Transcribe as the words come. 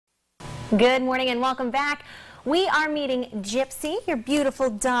Good morning and welcome back. We are meeting Gypsy, your beautiful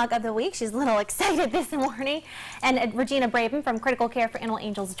dog of the week. She's a little excited this morning. And Regina Brabham from Critical Care for Animal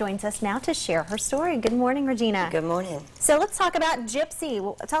Angels joins us now to share her story. Good morning, Regina. Good morning. So let's talk about Gypsy.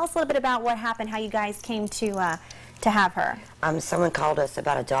 Well, tell us a little bit about what happened, how you guys came to have her. Someone called us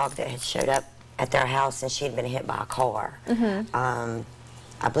about a dog that had showed up at their house and she had been hit by a car.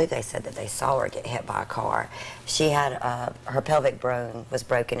 I believe they said that they saw her get hit by a car. She had her pelvic bone was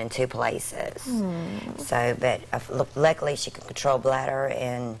broken in 2 places. So, but luckily she could control bladder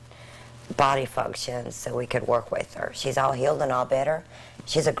and body functions, so we could work with her. She's all healed and all better.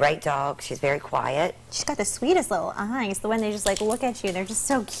 She's a great dog. She's very quiet. She's got the sweetest little eyes. The one they just like look at you. They're just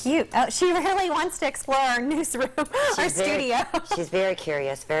so cute. Oh, she really wants to explore our newsroom, our studio. She's very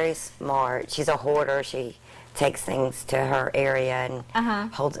curious, very smart. She's a hoarder. She takes things to her area and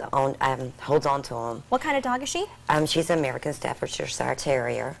holds on to them. What kind of dog is she? She's an American Staffordshire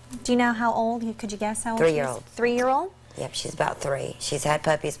Terrier. Do you know how old? Could you guess how old? 3-year-old. 3-year-old? Yep, she's about 3. She's had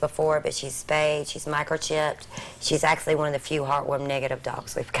puppies before, but she's spayed, she's microchipped. She's actually one of the few heartworm negative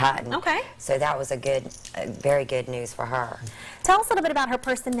dogs we've gotten. Okay. So that was very good news for her. Tell us a little bit about her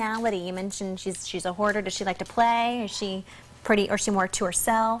personality. You mentioned she's a hoarder. Does she like to play? Is she pretty, or is she more to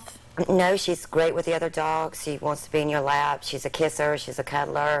herself? No, she's great with the other dogs. She wants to be in your lap. She's a kisser. She's a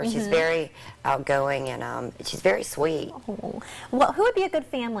cuddler. She's very outgoing, and she's very sweet. Oh. Well, who would be a good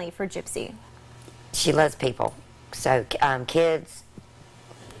family for Gypsy? She loves people. So kids,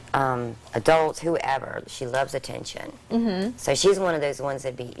 adults, whoever. She loves attention. So she's one of those ones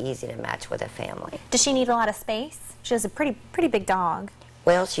that'd be easy to match with a family. Does she need a lot of space? She has a pretty big dog.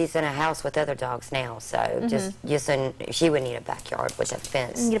 Well, she's in a house with other dogs now, so she would need a backyard with a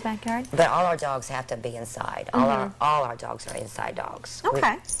fence. Need a backyard? But all our dogs have to be inside. All our dogs are inside dogs.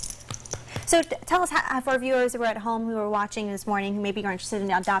 Okay. So tell us, how, for our viewers who are at home who are watching this morning, who maybe are interested in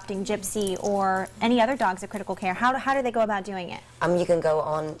adopting Gypsy or any other dogs at Critical Care, how do they go about doing it? You can go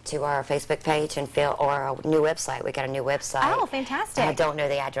on to our Facebook page and or our new website. We got a new website. Oh, fantastic. I don't know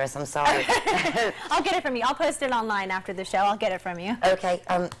the address. I'm sorry. I'll get it from you. I'll post it online after the show. I'll get it from you. Okay.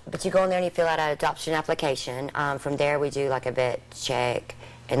 But you go in there and you fill out an adoption application. From there, we do like a vet check,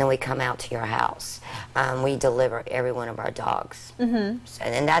 and then we come out to your house. We deliver every one of our dogs. So,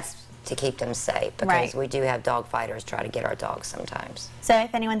 and that's to keep them safe, because we do have dog fighters try to get our dogs sometimes. So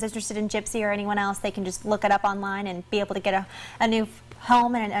if anyone's interested in Gypsy or anyone else, they can just look it up online and be able to get a new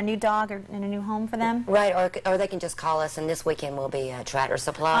home and a new dog and a new home for them? Right, or they can just call us, and this weekend we'll be at Tractor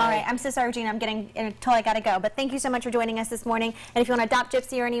Supply. All right, I'm so sorry, Regina, I'm getting told I gotta go, but thank you so much for joining us this morning. And if you want to adopt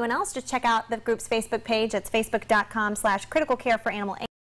Gypsy or anyone else, just check out the group's Facebook page. That's facebook.com/criticalcareforanimal.